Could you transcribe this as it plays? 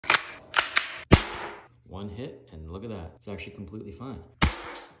One hit, and look at that. It's actually completely fine.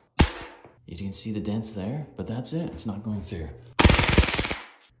 You can see the dents there, but that's it. It's not going through.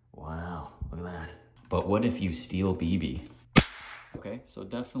 Wow, look at that. But what if you steal BB? Okay, so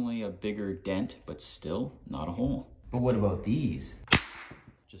definitely a bigger dent, but still not a hole. But what about these?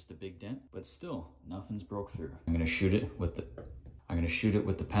 Just a big dent, but still nothing's broke through. I'm gonna shoot it with the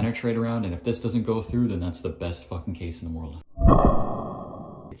penetrator round, and if this doesn't go through, then that's the best fucking case in the world.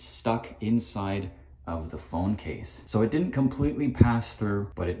 It's stuck inside of the phone case. So it didn't completely pass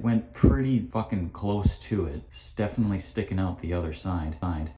through, but it went pretty fucking close to it. It's definitely sticking out the other side.